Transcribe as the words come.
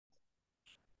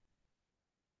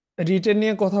Written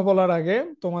নিয়ে কথা বলার আগে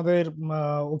তোমাদের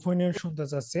ওপিনিয়ন শুনতে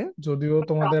চাচ্ছি, যদিও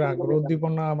তোমাদের আগ্রহ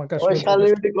উদ্দীপনা আমাকে ওই আসলে শালি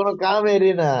যথেষ্ট। বেটি কোনো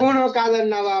কামেরই না। কোনো কাজের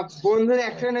না বাপ, বন্ধুর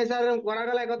অ্যাকশন এসে আর এরকম কড়া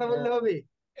গলায় কথা বললে হবে?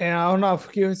 আহনাফ,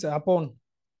 কি হয়েছে আপন?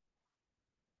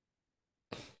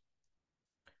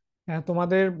 হ্যাঁ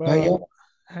তোমাদের ভাইয়া,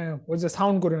 হ্যাঁ, ওই যে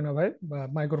সাউন্ড করিও না ভাই, বা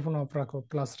মাইক্রোফোন অফ রাখো,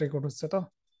 ক্লাস রেকর্ড হচ্ছে তো।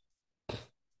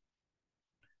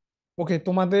 ওকে,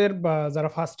 তোমাদের বা যারা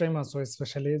ফার্স্ট টাইম আসো,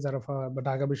 স্পেশালি যারা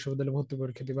ঢাকা বিশ্ববিদ্যালয়ে ভর্তি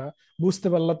পরীক্ষা দিবা, বুঝতে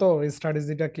পারলা তো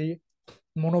স্ট্র্যাটেজিটা কি,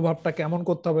 মনোভাবটা কেমন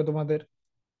করতে হবে তোমাদের?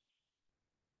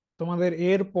 তোমাদের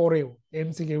এর পরেও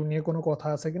এমসিকিউ নিয়ে কোনো কথা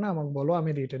আছে কিনা আমাকে বলো,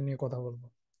 আমি রিটেন নিয়ে কথা বলবো।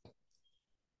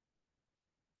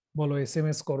 বলো,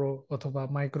 এসএমএস করো অথবা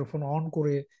মাইক্রোফোন অন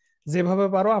করে যেভাবে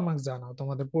পারো আমাকে জানাও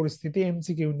তোমাদের পরিস্থিতি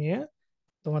এমসিকিউ নিয়ে।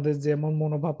 তোমাদের যেমন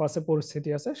মনোভাব আছে, পরিস্থিতি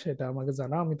আছে, সেটা আমাকে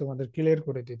জানাও, আমি তোমাদের ক্লিয়ার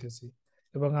করে দিতেছি।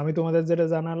 এবং আমি তোমাদের যেটা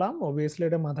জানালাম অবভিয়াসলি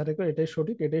এটা মাথা রেখো, এটাই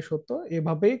সঠিক, এটাই সত্য,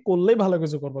 এভাবেই করলেই ভালো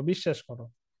কিছু করবো, বিশ্বাস করো।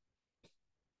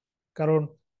 কারণ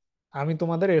আমি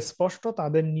তোমাদের স্পষ্ট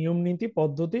তাদের নিয়ম নীতি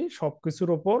পদ্ধতি সবকিছুর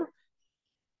ওপর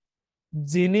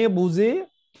জেনে বুঝে,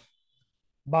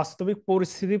 বাস্তবিক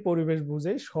পরিস্থিতি পরিবেশ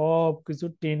বুঝে সবকিছু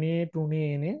টেনে টুনে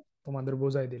এনে তোমাদের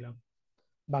বোঝাই দিলাম।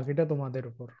 বাকিটা তোমাদের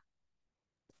উপর।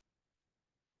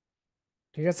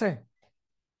 ঠিক আছে?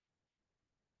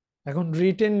 এখন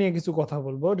রিটেন নিয়ে কিছু কথা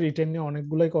বলবো, রিটেন নিয়ে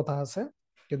অনেকগুলোই কথা আছে,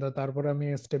 কিন্তু তারপরে আমি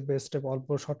স্টেপ বাই স্টেপ অল্প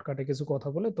শর্টকাটে কিছু কথা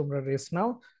বলে তোমরা রেস্ট নাও।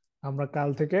 আমরা কাল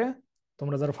থেকে,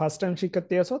 তোমরা যারা ফার্স্ট টাইম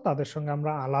শিক্ষার্থী আছো তাদের সঙ্গে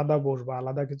আমরা আলাদা বসবো,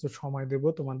 আলাদা কিছু সময় দেব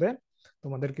তোমাদের,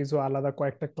 তোমাদের কিছু আলাদা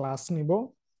কয়েকটা ক্লাস নিব,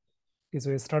 কিছু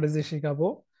স্ট্র্যাটেজি শিখাবো।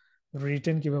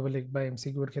 রিটেন কিভাবে লিখবা,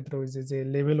 এমসিকিউ এর ক্ষেত্রে ওই যে যে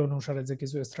লেভেল অনুসারে যে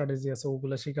কিছু স্ট্র্যাটেজি আছে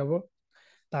ওগুলা শিখাবো।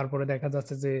 তারপরে দেখা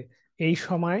যাচ্ছে যে এই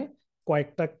সময়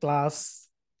কয়েকটা ক্লাস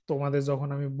তোমাদের যখন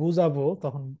আমি বুঝাবো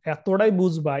তখন এতটাই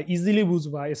বুঝবা, ইজিলি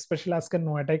বুঝবা, স্পেশালি আজকে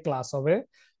 9টায় ক্লাস হবে।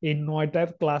 এই 9টার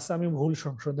ক্লাস আমি ভুল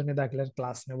সংশোধনী দাখিলের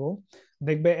ক্লাস নেব।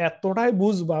 দেখবে এতটাই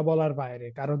বুঝবা বলার বাইরে,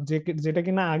 কারণ যে যেটা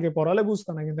কিনা আগে পড়ালে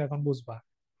বুঝতা না কিন্তু এখন বুঝবা।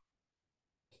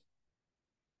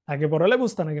 আগে পড়ালে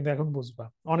বুঝতা না কিন্তু এখন বুঝবা,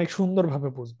 অনেক সুন্দর ভাবে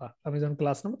বুঝবা। আমি যখন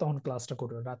ক্লাস নেবো তখন ক্লাসটা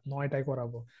করবো, রাত 9টায়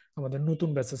করাবো আমাদের নতুন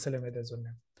ব্যাচের ছেলে মেয়েদের জন্য।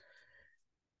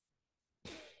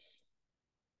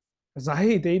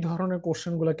 জাহিদ, এই ধরনের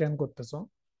কোশ্চেন গুলো কেন করতেছো?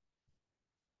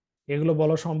 এগুলো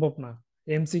বলা সম্ভব না।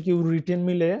 এমসিকিউ রিটেন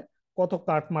মিলে কত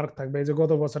কাট মার্ক থাকবে, এই যে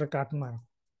গত বছরের কাট মার্ক,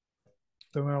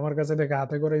 তুমি আমার কাছে দেখে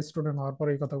হাতে করে স্টুডেন্ট হওয়ার পর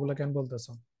এই কথাগুলো কেন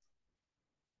বলতেছো?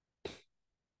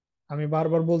 আমি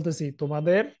বারবার বলতেছি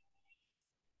তোমাদের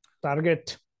টার্গেট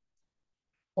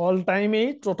অল টাইমেই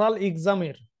টোটাল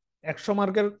এক্সামের 100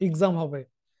 মার্কের এক্সাম হবে।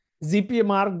 জিপিএ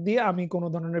মার্ক দিয়ে আমি কোনো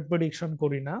ধরনের প্রেডিকশন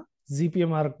করি না, জিপিএ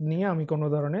মার্ক নিয়ে আমি কোনো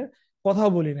ধরনের কথা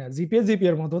বলি না। জিপিএ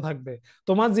জিপিএর মতো থাকবে।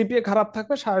 তোমার জিপিএ খারাপ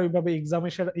থাকবে, স্বাভাবিকভাবে এক্সামে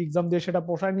সেটা এক্সাম দিয়ে সেটা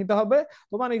পোষায় নিতে হবে।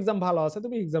 তোমার এক্সাম ভালো আছে,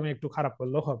 তুমি এক্সামে একটু খারাপ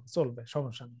করলেও হবে, চলবে,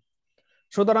 সমস্যা নেই।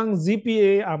 সুতরাং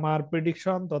জিপিএ আমার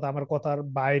প্রেডিকশন তথা আমার কথার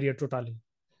বাইরে টোটালি।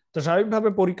 তো স্বাভাবিকভাবে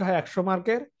পরীক্ষা হয় 100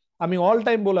 মার্কের। আমি অল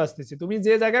টাইম বলে আসতেছি, তুমি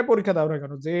যে জায়গায় পরীক্ষা দাও না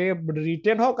কেন, যে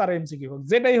রিটেন হোক আর এমসিকিউ হোক,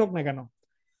 যেটাই হোক না কেন,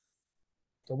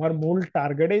 তোমার মূল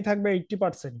টার্গেটেই থাকবে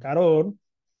 80%। কারণ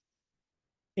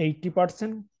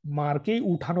 80% মার্কেই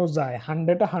উঠানো যায়,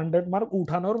 100-100 মার্ক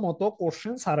উঠানোর মতো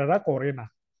কোশ্চেন স্যারেরা করে না,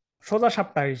 সোজা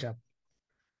সাপটা হিসাব।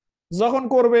 যখন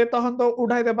করবে তখন তো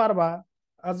উঠাইতে পারবা,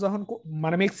 আর যখন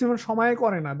মানে ম্যাক্সিমাম সময়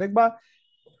করে না, দেখবা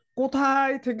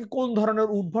কোথায় থেকে কোন ধরনের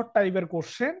উদ্ভট টাইপের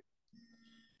কোশ্চেন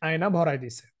আয়না ভরাই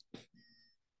দিছে,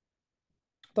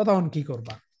 তো তখন কি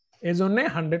করবা? এই জন্য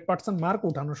 100% মার্ক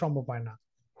উঠানো সম্ভব হয় না।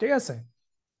 ঠিক আছে?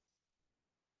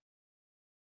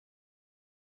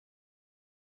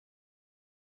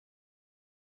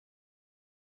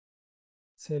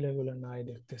 ছেলেগুলো নাই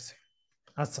দেখতেছি।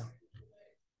 আচ্ছা,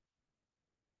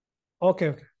 ওকে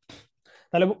ওকে,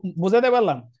 তাহলে বুঝাতে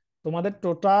পারলাম। তোমাদের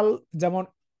টোটাল যেমন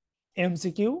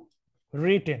এমসিকিউ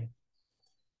রিটেন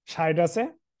 60 আছে,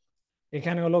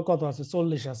 এখানে হলো কত আছে,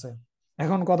 40 আছে।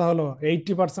 এখন কথা হলো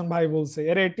 80% ভাই বলছে,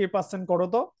 এর 80% করো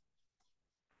তো,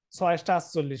 6টা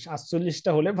 48, 48টা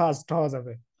হলে ফার্স্ট হওয়া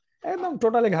যাবে। একদম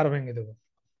টোটালি ঘাড় ভেঙে দেবো।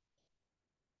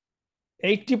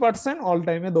 80% অল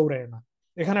টাইমে দৌড়ায় না।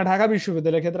 এখানে ঢাকা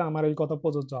বিশ্ববিদ্যালয়ের ক্ষেত্রে আমার ওই কথা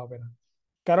প্রযোজ্য হবে না।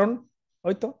 কারণ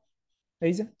ওই তো,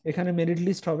 এই যে এখানে মেরিট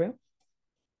লিস্ট হবে,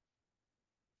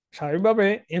 স্বাভাবিকভাবে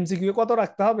এমসিকিউ কত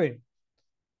রাখতে হবে,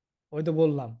 ওই তো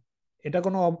বললাম। এটা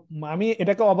কোনো আমি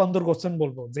এটাকে অবান্তর কোশ্চেন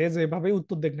বলবো, যে যেভাবে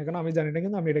উত্তর দেখ না কেন আমি জানি না,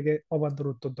 কিন্তু আমি এটাকে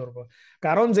অবান্তর উত্তর ধরবো।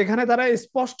 কারণ যেখানে তারা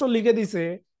স্পষ্ট লিখে দিছে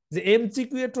যে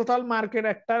এমসিকিউ এর টোটাল মার্কের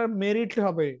একটা মেরিট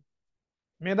হবে,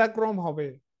 মেধাক্রম হবে,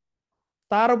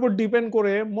 তার উপর ডিপেন্ড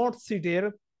করে মোট সিটের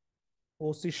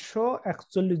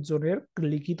 2541 জনের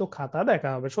লিখিত খাতা দেখা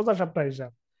হবে, সোজা সাপটা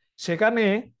হিসাব। সেখানে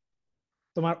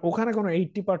তোমার ওখানে কোনো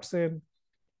 80%,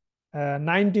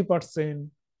 90%,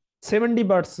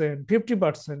 70%,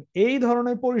 50%, এই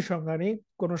ধরনের পরিসংখ্যানিক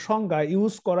কোন সংজ্ঞা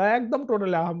ইউজ করা একদম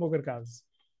টোটালি আহাম্মকের কাজ।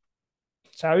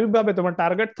 স্বাভাবিকভাবে তোমার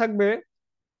টার্গেট থাকবে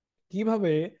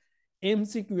কিভাবে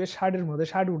এমসিকিউ এ 60-এর মধ্যে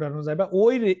 60 উঠানো যায়, বা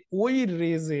ওই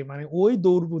রেজে মানে ওই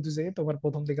দৌড় বুঝে তোমার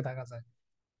প্রথম দিকে থাকা যায়।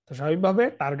 তো স্বাভাবিকভাবে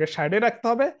টার্গেট 60-এ রাখতে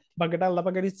হবে, বাকিটা আল্লাহ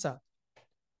পাকের ইচ্ছা।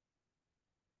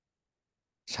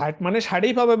 60 মানে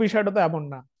 60ই পাবে, বিষয়টা তো এমন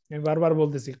না। আমি বারবার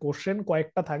বলতেছি কোশ্চেন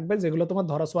কয়েকটা থাকবে যেগুলো তোমার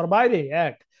ধরা ছোঁয়ার বাইরে।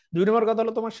 এক, দুই নম্বর কথা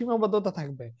হলো তোমার সীমাবদ্ধতা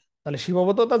থাকবে। তাহলে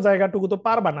সীমাবদ্ধতার জায়গাটুকু তো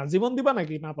পারবা না, জীবন দিবা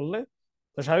নাকি না পারলে?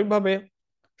 তো স্বাভাবিকভাবে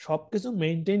সবকিছু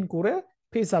মেনটেন করে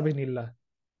ফিসাবিনিল্লাহ,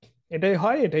 এটাই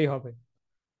হয় এটাই হবে।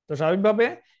 তো স্বাভাবিকভাবে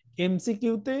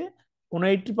এমসিকিউতে কোন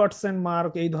 80%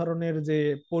 মার্ক, এই ধরনের যে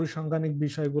পরিসংখ্যানিক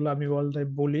বিষয়গুলো আমি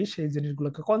বলি, সেই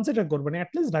জিনিসগুলোকে কনসিডার করবে না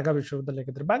অ্যাটলিস্ট ঢাকা বিশ্ববিদ্যালয়ের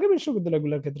ক্ষেত্রে। বাকি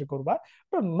বিশ্ববিদ্যালয়গুলোর ক্ষেত্রে করবা,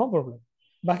 নো প্রবলেম।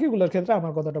 বাকিগুলোর ক্ষেত্রে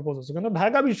আমার কথাটা প্রযোজ্য, কিন্তু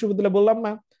ঢাকা বিশ্ববিদ্যালয় বললাম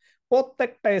না,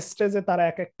 প্রত্যেকটা স্টেজে তারা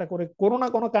এক একটা করে কোনো না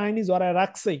কোনো কাহিনী জড়ায়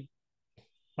রাখছেই,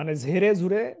 মানে ঝেড়ে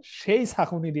ঝুড়ে সেই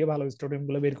ছাঁকুনি দিয়ে ভালো স্টুডেন্ট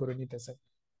গুলো বের করে নিতেছে।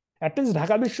 অ্যাটলিস্ট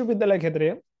ঢাকা বিশ্ববিদ্যালয়ের ক্ষেত্রে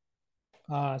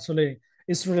আসলে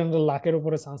স্টুডেন্টরা লাখের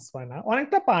উপরে চান্স পায় না,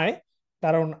 অনেকটা পায়,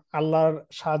 কারণ আল্লাহর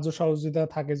সাহায্য সহযোগিতা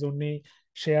থাকে জন্যই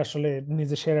সে আসলে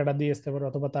নিজে সেরাটা দিয়ে আসতে পারে,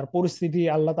 অথবা তার পরিস্থিতি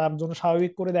আল্লাহ তার জন্য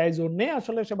স্বাভাবিক করে দেয় জন্যে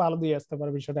আসলে সে ভালো দিয়ে আসতে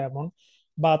পারে, বিষয়টা এমন।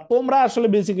 বা তোমরা আসলে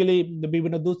বেসিক্যালি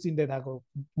বিভিন্ন দুশ্চিন্তায় থাকো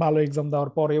ভালো এক্সাম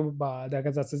দেওয়ার পরেও, বা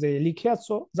দেখা যাচ্ছে যে লিখে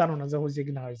আসছো জানো না যে হয়েছে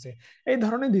কি না হয়েছে, এই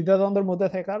ধরনের দ্বিধাদ্বন্দ্বের মধ্যে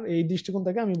থাকার এই দৃষ্টিকোণ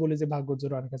থেকে আমি বলি যে ভাগ্যের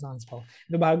জোরে অনেকে চান্স পাও,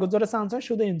 কিন্তু ভাগ্যের জোরে চান্স হয়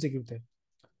শুধু এমসিকিউতে,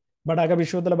 বা ঢাকা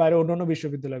বিশ্ববিদ্যালয়ের বাইরে অন্যান্য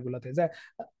বিশ্ববিদ্যালয়গুলোতে, যে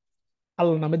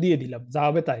আল্লাহর নামে দিয়ে দিলাম যা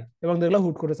হবে তাই, এবং দেখলাম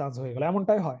হুট করে চান্স হয়ে গেল,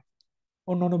 এমনটাই হয়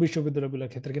অন্যান্য বিশ্ববিদ্যালয়গুলোর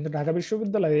ক্ষেত্রে। কিন্তু ঢাকা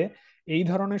বিশ্ববিদ্যালয়ে এই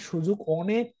ধরনের সুযোগ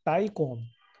অনেকটাই কম।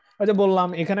 ওই যে বললাম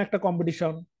এখানে একটা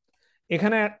কম্পিটিশন,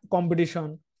 এখানে কম্পিটিশন,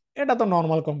 এটা তো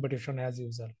নর্মাল কম্পিটিশন অ্যাজ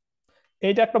ইউজুয়াল।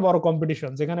 এইটা একটা বড়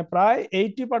কম্পিটিশন যেখানে প্রায়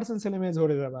 80% ছেলে মেয়ে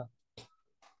ঝরে যাবে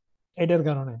এটার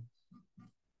কারণে।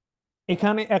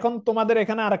 এখানে এখন তোমাদের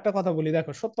এখানে আরেকটা কথা বলি,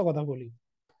 দেখো সত্য কথা বলি,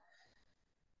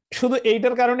 শুধু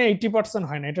এইটার কারণে 80%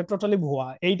 হয় না, এটা টোটালি ভুয়া।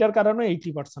 এইটার কারণে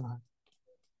 80% হয়।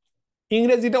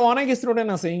 ইংরেজিতে অনেক স্টুডেন্ট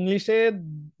আছে ইংলিশে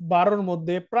 12-র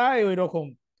মধ্যে প্রায় ওই রকম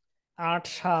 8,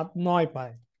 7, 9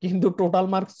 পায়, কিন্তু টোটাল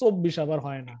মার্ক 24 আবার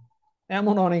হয় না,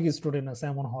 এমন অনেক স্টুডেন্ট আছে,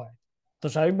 এমন হয়। তো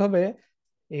স্বাভাবিকভাবে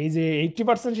এই যে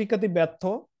 80% শিক্ষার্থী ব্যর্থ,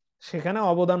 সেখানে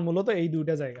অবদান মূলত এই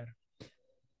দুইটা জায়গার,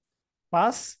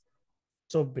 5,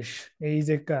 24, এই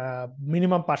যে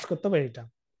মিনিমাম পাস করতে হবে এইটা।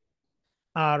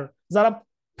 আর যারা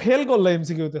ফেল করলো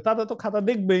এমসিকিউতে তাদের তো খাতা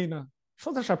দেখবেই না,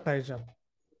 সোজা সাপটা হিসাব,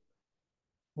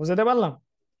 বুঝতে পারলাম।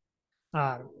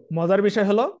 আর মজার বিষয়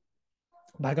হলো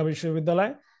ঢাকা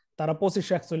বিশ্ববিদ্যালয় তারা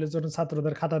 2541 জন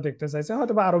ছাত্রদের খাতা দেখতে চাইছে,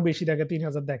 হয়তো বা আরো বেশি দেখে,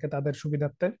 3000 দেখে তাদের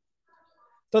সুবিধার্থে।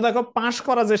 তো দেখো পাশ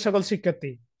করা যে সকল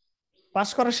শিক্ষার্থী, পাশ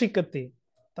করা শিক্ষার্থী,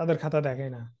 তাদের খাতা দেখে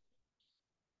না,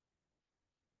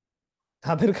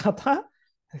 তাদের খাতা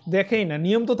দেখেই না।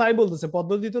 নিয়ম তো তাই বলতেছে,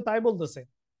 পদ্ধতি তো তাই বলতেছে,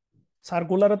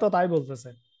 সার্কুলারে তো তাই বলতেছে।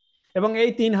 এবং এই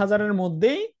 3000-এর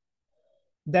মধ্যেই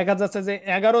দেখা যাচ্ছে যে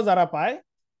 11 যারা পায়,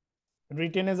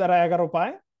 রিটেনে যারা 11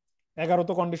 পায়, 11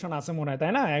 তো কন্ডিশন আছে মনে হয়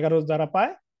তাই না, 11 যারা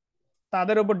পায়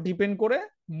তাদের উপর ডিপেন্ড করে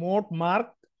মোট মার্ক,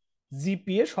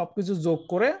 জিপিএ সবকিছু যোগ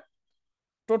করে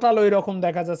টোটাল ওই রকম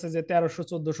দেখা যাচ্ছে যে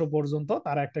 1300-1400 পর্যন্ত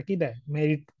তারা একটা কি দেয়,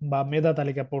 মেরিট বা মেধা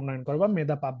তালিকা প্রণয়ন করে বা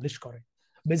মেধা পাবলিশ করে।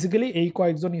 বেসিক্যালি এই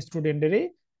কয়েকজন স্টুডেন্টেরই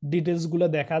ডিটেলস গুলো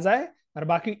দেখা যায়। আর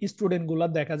বাকি স্টুডেন্ট গুলো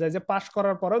দেখা যায় যে পাশ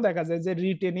করার পরেও দেখা যায় যে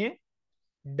রিটেনে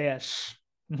ড্যাশ,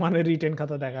 মানে রিটেন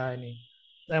খাতা দেখা হয়নি,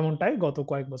 এমনটাই গত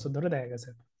কয়েক বছর ধরে দেখা গেছে।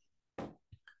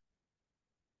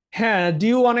 হ্যাঁ,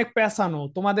 ডিউ অনেক পেঁচানো,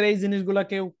 তোমাদের এই জিনিসগুলা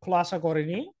কেউ খোলাসা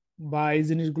করেনি, বা এই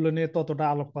জিনিসগুলো নিয়ে ততটা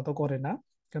আলোকপাত করে না,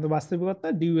 কিন্তু বাস্তবিকতা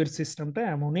ডিউ এর সিস্টেমটা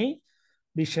এমনই।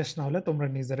 বিশ্বাস না হলে তোমরা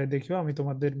নিজেরাই দেখিও, আমি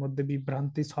তোমাদের মধ্যে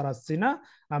বিভ্রান্তি ছড়াচ্ছি না,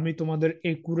 আমি তোমাদের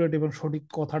একুরেট এবং সঠিক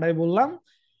কথাটাই বললাম।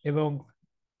 এবং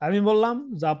আমি বললাম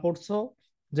যা পড়ছো,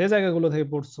 যে জায়গাগুলো থেকে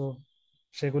পড়ছো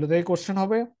সেগুলো থেকে কোশ্চেন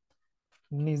হবে,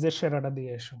 নিজের সেরাটা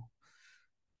দিয়ে এসো।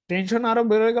 টেনশন আরো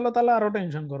বেড়ে গেল তাহলে আরো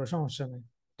টেনশন করো, সমস্যা নেই,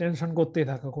 টেনশন করতেই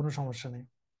থাকো, কোনো সমস্যা নেই।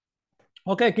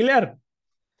 ওকে, ক্লিয়ার?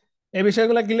 এই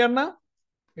বিষয়গুলো ক্লিয়ার না?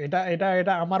 এটা এটা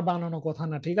এটা আমার বানানো কথা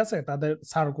না, ঠিক আছে, তাদের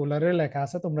সার্কুলারে লেখা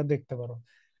আছে, তোমরা দেখতে পারো,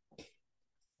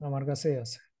 আমার কাছেই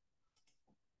আছে,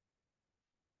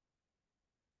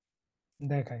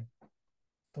 দেখাই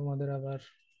তোমাদের আবার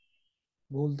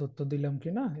ভুল তথ্য দিলাম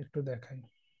কিনা একটু দেখাই।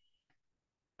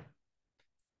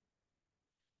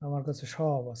 আমার কাছে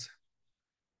সব আছে,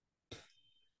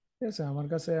 ঠিক আছে, আমার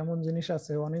কাছে এমন জিনিস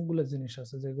আছে, অনেকগুলো জিনিস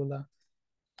আছে যেগুলা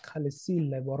খালি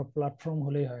চিল্লায়, বড় প্ল্যাটফর্ম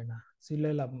হলেই হয় না,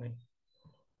 চিল্লাই লাভ নেই।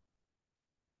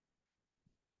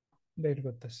 বের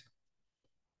করতেছি,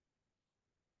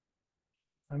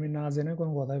 আমি না জেনে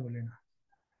কোনো কথাই বলি না।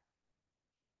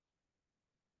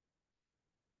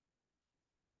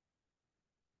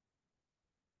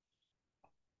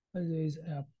 এই যে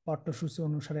পাঠ্যসূচি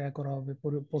অনুসারে করা হবে,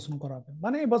 প্রশ্ন করা হবে,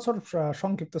 মানে এবছর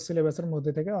সংক্ষিপ্ত সিলেবাসের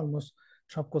মধ্যে থেকে অলমোস্ট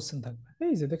সব কোশ্চেন থাকবে।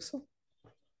 এই যে দেখছো,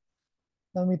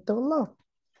 আমি মিথ্যা বললাম?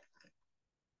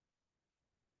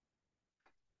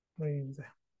 এই যে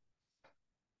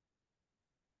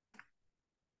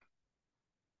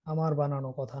আমার বানানো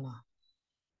কথা না।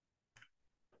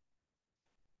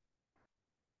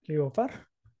 কি ব্যাপার?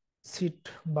 সিট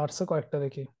বাড়ছে কয়েকটা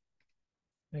দেখি।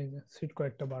 এই যে সিট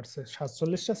কয়েকটা বাড়ছে,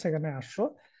 47টা, সেখানে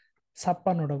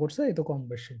 856টা করছে, এই তো কম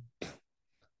বেশি।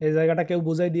 এই জায়গাটা কেউ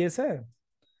বুঝাই দিয়েছে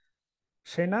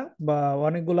সে না, বা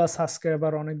অনেকগুলা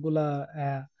সাবস্ক্রাইবার, অনেকগুলা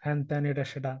হ্যান ত্যান এটা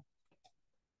সেটা,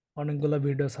 অনেকগুলা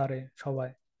ভিডিও ছাড়ে সবাই।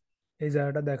 এই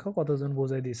জায়গাটা দেখো কতজন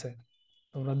বুঝাই দিছে,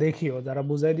 তোমরা দেখিও। যারা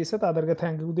বুঝাই দিছে তাদেরকে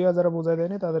থ্যাংক ইউ দিও, যারা বুঝাই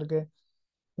দেয়নি তাদেরকে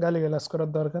গালিগালাজ করার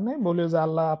দরকার নেই, বলিও যে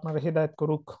আল্লাহ আপনার হেদায়েত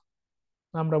করুক।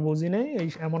 আমরা বুঝি নাই এই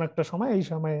এমন একটা সময়, এই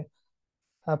সময়ে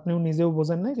আপনিও নিজেও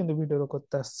বোঝেন নাই কিন্তু ভিডিও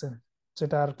করতে আসছেন।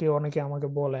 যেটা আর কি অনেকে আমাকে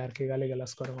বলে আর কি,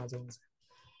 গালিগালাজ করে মাঝে মাঝে,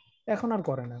 এখন আর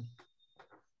করে না।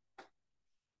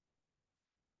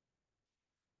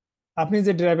 আপনি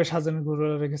যে ড্রাইভে সাজানো করে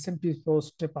রেখেছেন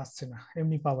পোস্টে পাচ্ছি না,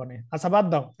 এমনি পাবানে। আচ্ছা বাদ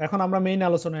দাও, এখন আমরা মেইন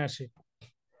আলোচনায় আসি।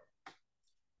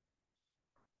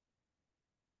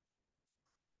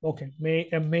 ওকে,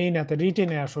 মেইন এতে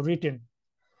রিটেনে আসো, রিটেন।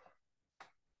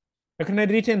 এখানে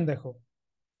রিটেন দেখো,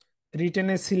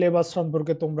 রিটেনের সিলেবাস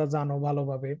সম্পর্কে তোমরা জানো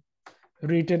ভালোভাবে।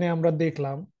 রিটেনে আমরা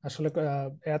দেখলাম আসলে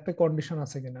এতে কন্ডিশন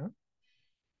আছে কিনা।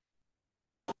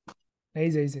 এই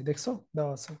যে দেখছো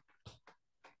দেওয়া আছে,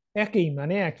 একই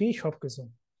মানে একই সবকিছু।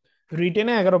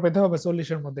 রিটেনে 11 পেতে হবে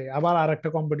 40-এর মধ্যে, আবার আর একটা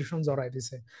কম্পিটিশন জড়াই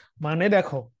দিছে। মানে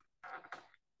দেখো,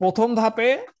 প্রথম ধাপে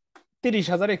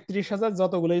 30,000 31,000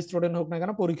 যতগুলো স্টুডেন্ট হোক না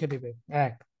কেন পরীক্ষা দিবে।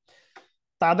 এক,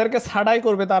 তাদেরকে ছাড়াই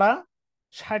করবে তারা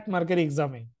 60 মার্কের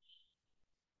এক্সামে,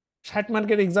 60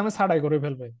 মার্কের এক্সামে ছাড়াই করে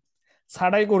ফেলবে।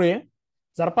 ছাড়াই করে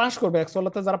যারা পাশ করবে,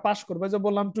 অ্যাকচুয়ালিতে যারা পাশ করবে, যে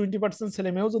বললাম 20% ছেলে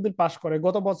মেয়েও যদি পাশ করে,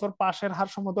 গত বছর পাশের হার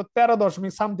সম্ভবত 13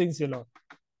 দশমিক সামথিং ছিল,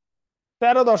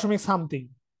 13 দশমিক সামথিং।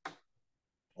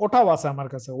 ওটাও আছে আমার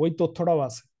কাছে, ওই তথ্যটাও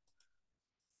আছে।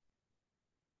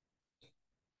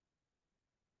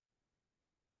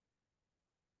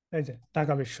 এই যে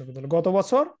ঢাকা বিশ্ববিদ্যালয় গত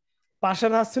বছর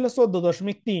পাশের হার ছিল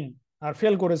 14.3, আর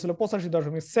ফেল করেছিল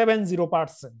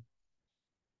 85.70%।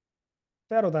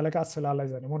 13, তাহলে কাজ ছিল আল্লাহ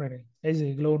জানে, মনে নেই। এই যে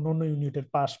এগুলো অন্য অন্য ইউনিটের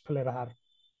পাশ ফেলের হার।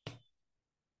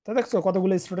 তা দেখছো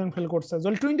কতগুলো স্টুডেন্ট ফেল করছে,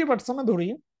 যদি 20% ধরি,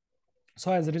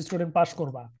 6,000 স্টুডেন্ট পাস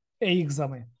করবা এই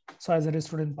এক্সামে, 6,000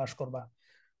 স্টুডেন্ট পাস করবা।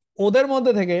 ওদের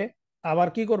মধ্যে থেকে আবার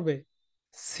কি করবে,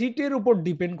 সিটের উপর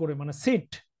ডিপেন্ড করে, মানে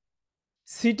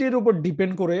সিটের উপর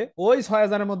ডিপেন্ড করে ওই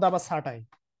 6,000-এর মধ্যে আবার ছাঁটাই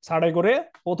ছাঁটাই করে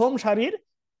প্রথম সারির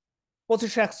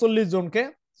 2,541 জনকে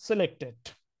সিলেক্টেড।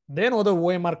 দেন ওদের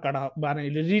ওয়েমার্ক কাটা, মানে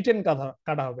রিটেন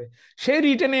কাটা হবে। সেই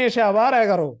রিটেনে এসে আবার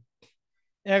 11,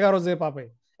 11 যে পাবে,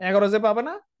 11 যে পাবে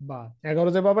না বাদ,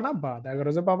 11 যে পাবে না বাদ,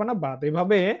 11 যে পাবে না বাদ,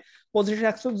 এভাবে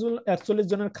 2,541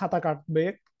 জনের খাতা কাটবে।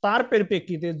 তার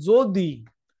পরিপ্রেক্ষিতে যদি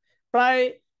প্রায়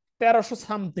 1300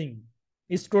 সামথিং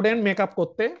স্টুডেন্ট মেকআপ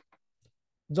করতে,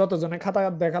 যতজনের খাতা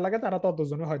দেখা লাগে তারা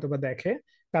ততজনে হয়তো বা দেখে।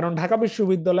 কারণ ঢাকা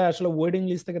বিশ্ববিদ্যালয় আসলে ওয়েটিং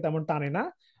লিস্ট থেকে তেমন টানে না।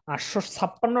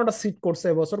 856টা সিট করছে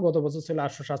এবছর, গত বছর ছিল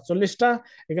 847টা।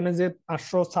 এখানে যে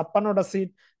 856টা সিট,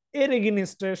 এর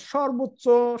এগেনিস্টে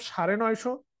সাড়ে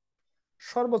নয়শো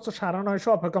সর্বোচ্চ 950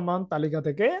 অপেক্ষমান তালিকা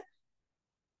থেকে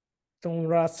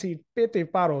তোমরা সিট পেতে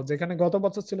পারো, যেখানে গত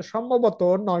বছর ছিল সম্ভবত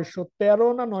 913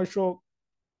 না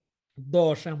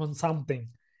 910 এমন সামথিং,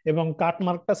 এবং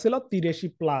কাটমার্কটা ছিল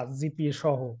 83+ জিপিএ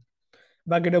সহ।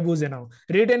 বাকিটা বুঝে নাও।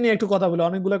 রিটেন নিয়ে একটু কথা বলি,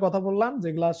 অনেকগুলো কথা বললাম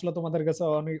যেগুলো আসলে তোমাদের কাছে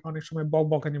অনেক অনেক সময় বক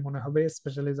বকানি মনে হবে,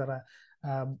 স্পেশালি যারা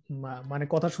মানে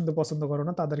কথা শুনতে পছন্দ করো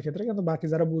না তাদের ক্ষেত্রে, কিন্তু বাকি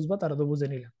যারা বুঝবা তারা তো বুঝে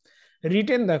নিলাম।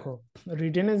 রিটেন দেখো,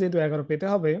 রিটেনে যেহেতু 11 পেতে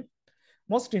হবে,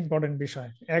 মোস্ট ইম্পর্টেন্ট বিষয়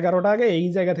 11টা আগে এই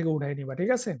জায়গা থেকে উঠাই নিবা, ঠিক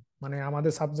আছে? মানে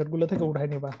আমাদের সাবজেক্ট গুলো থেকে উঠাই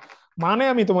নিবা। মানে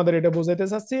আমি তোমাদের এটা বোঝাইতে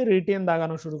চাচ্ছি, রিটেন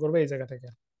দাগানো শুরু করবে এই জায়গা থেকে।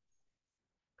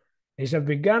 হিসাব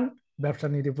বিজ্ঞান, ব্যবসা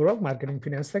নীতিপূরক, মার্কেটিং,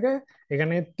 ফিনান্স থেকে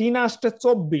এখানে 3 আসতে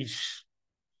 24,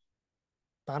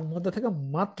 তার মধ্যে থেকে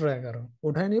মাত্র 11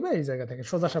 উঠাই নিবে এই জায়গা থেকে,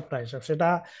 সোজা সাপটা হিসাব। সেটা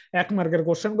 1 মার্কের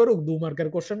কোশ্চেন করুক, 2 মার্কের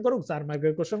কোশ্চেন করুক, 4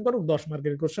 মার্কের কোশ্চেন করুক, 10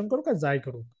 মার্কের কোশ্চেন করুক, আর যাই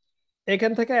করুক,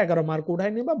 এখান থেকে 11 মার্ক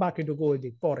উঠাই নিবা, বাকিটুকু ওই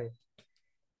দিক পরে।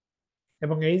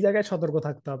 এবং এই জায়গায় সতর্ক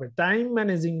থাকতে হবে টাইম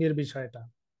ম্যানেজিং এর বিষয়টা।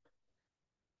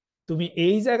 তুমি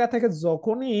এই জায়গা থেকে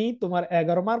যখনই তোমার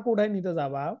 11 মার্ক উঠাই নিতে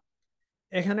যাবা,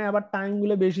 এখানে আবার টাইম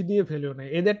গুলো বেশি দিয়ে ফেলিও না,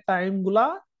 এদের টাইম গুলা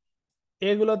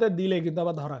এগুলোতে দিলে কিন্তু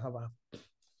আবার ধরা খাবা।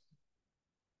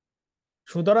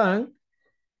 সুতরাং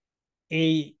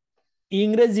এই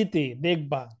ইংরেজিতে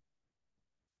দেখবা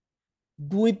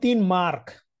 2-3 মার্ক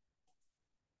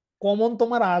কমন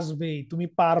তোমার আসবেই, তুমি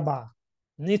পারবা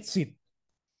নিশ্চিত।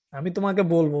 আমি তোমাকে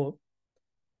বলবো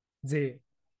যে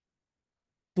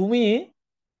তুমি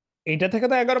এইটা থেকে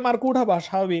তো 11 মার্ক উঠাবা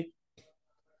স্বাভাবিক,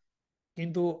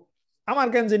 কিন্তু আমার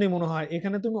কেন জানি মনে হয়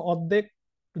এখানে তুমি অর্ধেক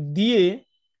দিয়ে,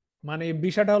 মানে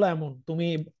বিষয়টা হলো এমন, তুমি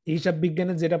হিসাব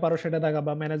বিজ্ঞানে যেটা পারো সেটা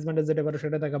দাগাবা, ম্যানেজমেন্টে যেটা পারো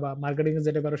সেটা দাগাবা, মার্কেটিং এ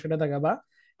যেটা পারো সেটা দাগাবা।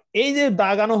 এই যে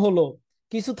দাগানো হলো,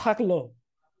 কিছু থাকলো,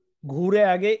 ঘুরে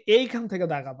আগে এইখান থেকে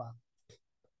দাগাবা,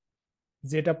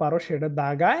 যেটা পারো সেটা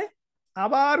দাগায়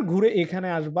আবার ঘুরে এখানে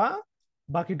আসবা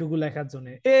বাকিটুকু লেখার জন্য।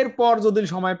 এরপর যদি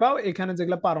সময় পাও এখানে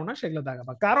যেগুলো পারো না সেগুলো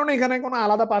দাগাবা, কারণ এখানে কোনো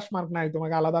আলাদা পাস মার্ক নাই,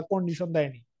 তোমাকে আলাদা কন্ডিশন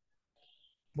দেয়নি।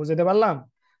 বুঝতে পারলাম?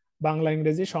 বাংলা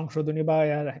ইংরেজি সংশোধনী বা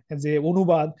যে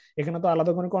অনুবাদ, এখানে তো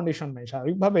আলাদা কোনো কন্ডিশন নাই।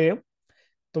 স্বাভাবিকভাবে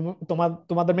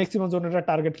তোমাদের ম্যাক্সিমাম জনের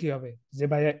টার্গেট কি হবে, যে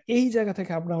ভাইয়া এই জায়গা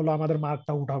থেকে আমরা হলো আমাদের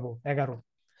মার্কটা উঠাবো 11।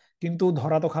 কিন্তু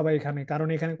ধরা তো খাবা এখানে, কারণ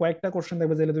এখানে কয়েকটা কোশ্চেন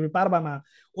দেখবে যেগুলো তুমি পারবা না।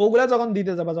 ওগুলা যখন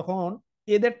দিতে যাবা, যখন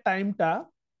এদের টাইমটা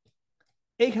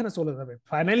এইখানে চলে যাবে,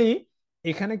 ফাইনালি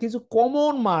এখানে কিছু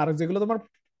কমন মার্ক যেগুলো তোমার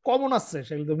কমন আসছে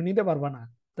সেগুলো তুমি নিতে পারবা না।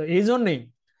 তো এই জন্যই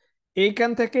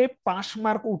এইখান থেকে 5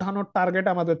 মার্ক উঠানোর টার্গেট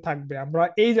আমাদের থাকবে, আমরা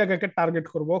এই জায়গাকে টার্গেট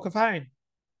করবো। ওকে ফাইন,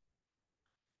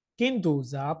 কিন্তু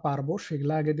যা পারবো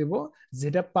সেগুলো আগে দেব,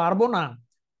 যেটা পারবো না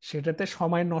সেটাতে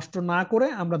সময় নষ্ট না করে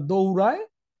আমরা দৌড়ায়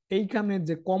এইখানে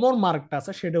যে কমন মার্কটা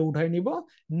আছে সেটা উঠাই নিব।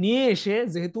 নিয়ে এসে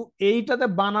যেহেতু এইটাতে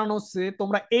বানানোছে,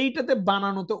 তোমরা এইটাতে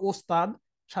বানানোতে ওস্তাদ,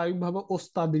 স্বাভাবিকভাবে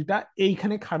ওস্তাদিটা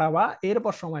এইখানে খাড়াবা,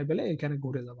 এরপর সময় পেলে এইখানে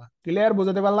ঘুরে যাবা। ক্লিয়ার?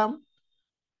 বোঝাতে পারলাম?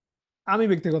 আমি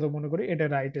ব্যক্তিগত মনে করি এটা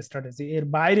রাইট স্ট্র্যাটেজি। এর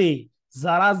বাইরে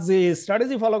যারা যে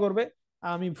স্ট্র্যাটেজি ফলো করবে,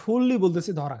 আমি ফুললি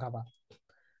বলতেছি ধরা খাবা।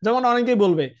 যেমন অনেকেই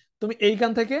বলবে তুমি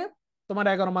এইখান থেকে তোমার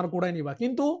 11 মার্ক উঠাই নিবা,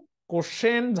 কিন্তু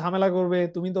কোশ্চেন ঝামেলা করবে,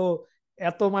 তুমি তো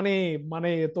এত মানে,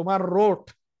 মানে তোমার রোড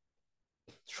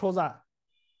সোজা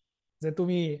যে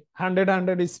তুমি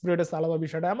 100 স্পিডে চালাবা,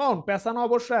 বিষয়টা এমন পেছানো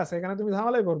অবশ্যই আছে, এখানে তুমি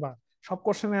ঝামেলাই করবা, সব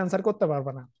কোশ্চেনের অ্যান্সার করতে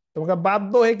পারবা না। তোমাকে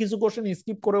বাধ্য হয়ে কিছু কোশ্চেন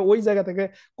স্কিপ করে ওই জায়গা থেকে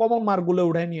কমন মার্ক গুলো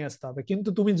উঠাই নিয়ে আসতে হবে। কিন্তু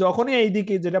তুমি যখনই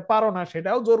এইদিকে যেটা পারো না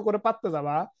সেটাও জোর করে পারতে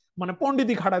যাবা, মানে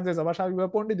পণ্ডিতি খাটাতে যাবা,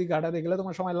 স্বাভাবিকভাবে পণ্ডিতি খাটাতে গেলে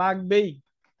তোমার সময় লাগবেই।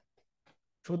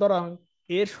 সুতরাং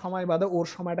এর সময় বাদে ওর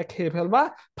সময়টা খেয়ে ফেলবা।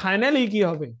 ফাইনালি কি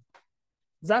হবে,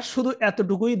 যার শুধু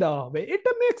এতটুকুই দেওয়া হবে,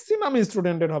 এটা ম্যাক্সিমাম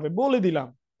স্টুডেন্টের হবে বলে দিলাম,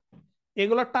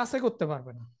 এগুলো টাচে করতে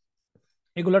পারবে না,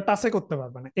 এগুলো টাচে করতে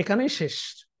পারবে না, এখানেই শেষ।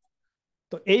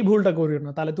 তো এই ভুলটা করিও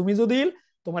না। তাহলে তুমি যদি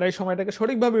তোমার এই সময়টাকে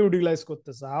সঠিকভাবে ইউটিলাইজ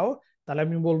করতে চাও, তাহলে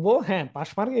আমি বলবো হ্যাঁ 5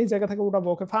 মার্ক এই জায়গা থেকে উঠাবো,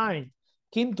 ওকে ফাইন,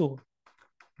 কিন্তু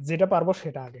যেটা পারবো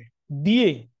সেটা আগে দিয়ে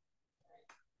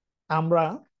আমরা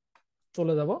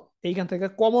চলে যাব এইখান থেকে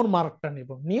কমন মার্কটা নিব,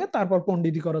 নিয়ে তারপর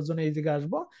পণ্ডিতি করার জন্য এই দিকে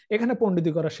আসবো। এখানে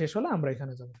পণ্ডিতি করা শেষ হলে আমরা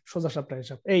এখানে যাব, সোজা সাপটা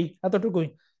হিসাব। এই এতটুকুই।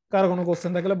 কারো কোনো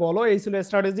কোশ্চেন থাকলে বলো। এই ছিল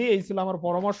স্ট্র্যাটেজি, এই ছিল আমার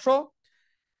পরামর্শ।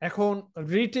 এখন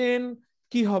রিটেন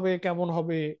কি হবে, কেমন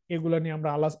হবে, এগুলা নিয়ে আমরা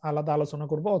আলাদা আলোচনা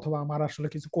করব, অথবা আমার আসলে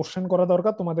কিছু কোশ্চেন করা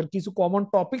দরকার, তোমাদের কিছু কমন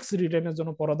টপিকস রিটেনের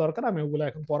জন্য পড়া দরকার, আমি ওগুলো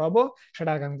এখন পড়াবো।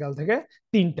 সেটা আগামীকাল থেকে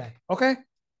 3টায়। ওকে,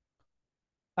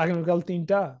 আগামীকাল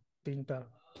 3টা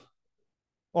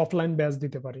অফলাইন ব্যাচ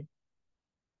দিতে পারি।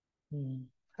 হুম।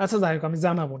 আচ্ছা যাই হোক, আমি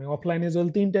জানাবো নি অফলাইনে যদি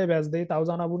 3টায় ব্যাচ দেই তাও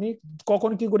জানাবো নি,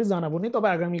 কখন কি করি জানাবো নি, তবে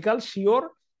আগামীকাল শিওর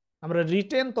আমরা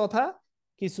রিটেন তথা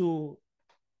কিছু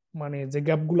মানে যে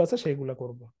গ্যাপ গুলো আছে সেগুলো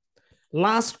করব।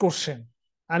 লাস্ট কোশ্চেন,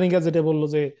 আনিকা যেটা বললো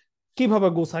যে কিভাবে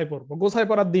গোছায় পড়বো, গোছায়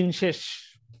পড়ার দিন শেষ,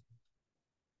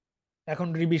 এখন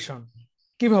রিভিশন।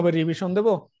 কিভাবে রিভিশন দেব?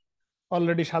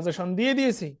 অলরেডি সাজেশন দিয়ে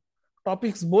দিয়েছি,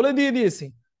 টপিকস বলে দিয়ে দিয়েছি।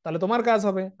 তাহলে তোমার কাজ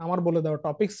হবে আমার বলে দেওয়া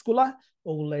টপিকস গুলা,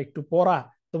 ওগুলা একটু পড়া।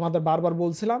 তোমাদের বারবার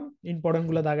বলছিলাম ইম্পর্টেন্ট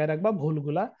গুলা দাগায় রাখবা,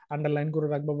 ভুলগুলা আন্ডারলাইন করে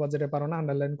রাখবা, বা যেটা পারো না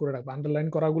আন্ডারলাইন করে রাখবা, আন্ডারলাইন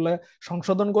করাগুলা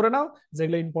সংশোধন করে নাও,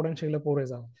 যেগুলো ইম্পর্টেন্ট সেগুলো পড়ে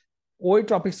যাও। ওই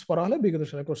টপিকস পড়া হলে বিগত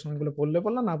সালের কোশ্চেন গুলো পড়লে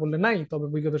পড়লা, না পড়লে নাই, তবে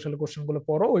বিগত সালের কোশ্চেন গুলো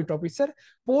পড়ো ওই টপিক্সের।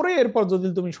 পড়ে এরপর যদি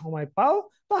তুমি সময় পাও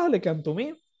তাহলে কেন তুমি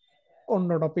অন্য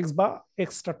টপিকস বা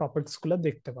এক্সট্রা টপিকস গুলো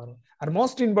দেখতে পারো। আর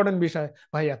মোস্ট ইম্পর্টেন্ট বিষয়,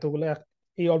 ভাই এতগুলো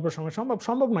এই অল্প সময় সম্ভব?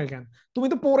 সম্ভব নয় কেন? তুমি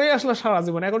তো পড়ে আসলে সারা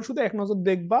জীবন, এখন শুধু এক নজর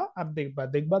দেখবা আর দেখবা,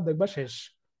 দেখবা দেখবা শেষ।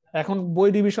 এখন বই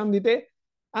রিভিশন দিতে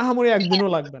আহামরি একদিনও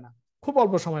লাগবে না, খুব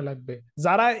অল্প সময় লাগবে।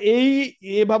 যারা এই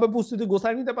এভাবে প্রস্তুতি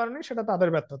গোছায় নিতে পারেনি সেটা তাদের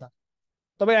ব্যর্থতা।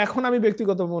 তবে এখন আমি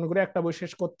ব্যক্তিগত মনে করি একটা বই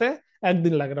শেষ করতে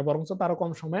একদিন লাগে না, বরঞ্চ তারও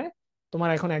কম সময়ে তোমার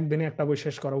এখন একদিনে একটা বই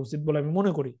শেষ করা উচিত বলে আমি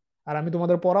মনে করি। আর আমি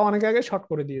তোমাদের পড়া অনেক আগে শর্ট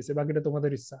করে দিয়েছি, বাকিটা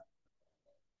তোমাদের ইচ্ছা।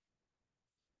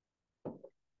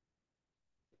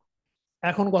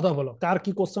 এখন কথা বলো, কার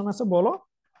কি কোশ্চেন আছে বলো,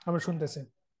 আমি শুনতেছি।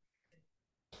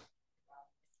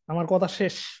 আমার কথা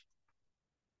শেষ।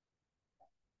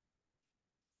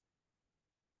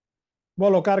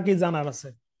 বলো কার কি জানার আছে।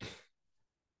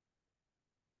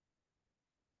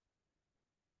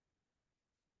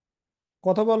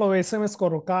 কথা বলো, এসএমএস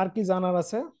করো, কার কি জানার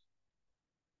আছে।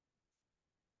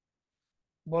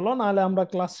 বলো, নাহলে আমরা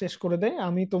ক্লাস শেষ করে দেই।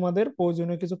 আমি তোমাদের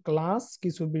প্রয়োজনীয় কিছু ক্লাস,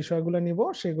 কিছু বিষয়গুলো নিব,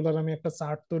 সেগুলোর আমি একটা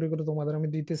চার্ট তৈরি করে তোমাদের আমি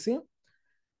দিতেছি।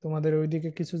 তোমাদের ওইদিকে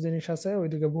কিছু জিনিস আছে,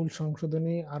 ওইদিকে ভুল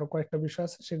সংশোধনী আরো কয়েকটা বিষয়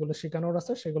আছে, সেগুলো শেখানোর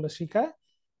আছে, সেগুলো শিখায়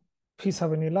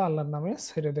হিসাবে নিলে আল্লাহর নামে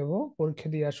ছেড়ে দেবো। পরীক্ষা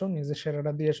দিয়ে আসো, নিজের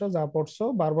সেরাটা দিয়ে আসো, যা পড়ছো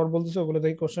বারবার বলতেছো ওগুলো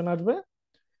থেকে কোশ্চেন আসবে,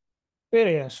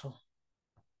 পেরে আসো।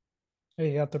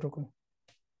 এই এতটুকু।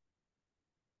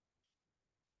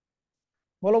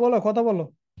 বলো বলো, কথা বলো।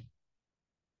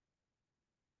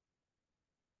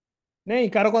 নেই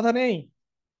কারো কথা নেই।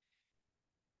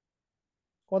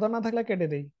 কথা না থাকলে কেটে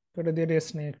দেই, কেটে দিয়ে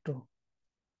রেস্ট নেই একটু।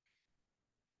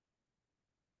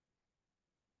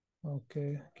 ওকে,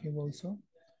 কি বলছো?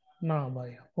 না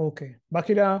ভাই। ওকে,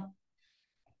 বাকিরা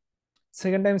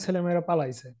সেকেন্ড টাইম ছেলেমেয়েরা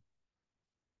পালাইছে।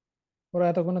 ওরা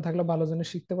এতক্ষণে থাকলে ভালো জিনিস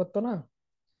শিখতে পারতো না।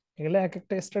 এগুলো এক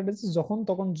একটা স্ট্র্যাটেজি, যখন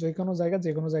তখন যে কোনো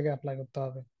জায়গায় অ্যাপ্লাই করতে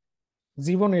হবে।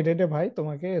 জীবন এডেটে ভাই,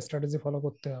 তোমাকে স্ট্র্যাটেজি ফলো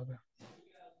করতে হবে।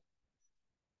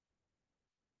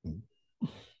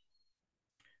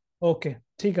 ওকে,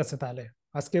 ঠিক আছে তাহলে।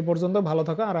 আজকে এ পর্যন্ত, ভালো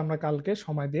থাকো। আর আমরা কালকে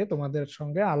সময় দিয়ে তোমাদের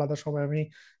সঙ্গে আলাদা সময় আমি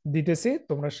দিতেছি,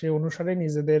 তোমরা সেই অনুসারে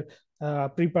নিজেদের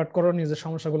প্রিপেয়ার করো, নিজের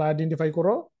সমস্যাগুলো আইডেন্টিফাই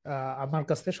করো, আমার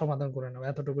কাছ থেকে সমাধান করে নাও,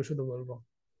 এতটুকু শুধু বলবো।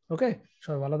 ওকে,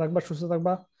 সবাই ভালো থাকবা, সুস্থ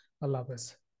থাকবা। আল্লাহ হাফেজ।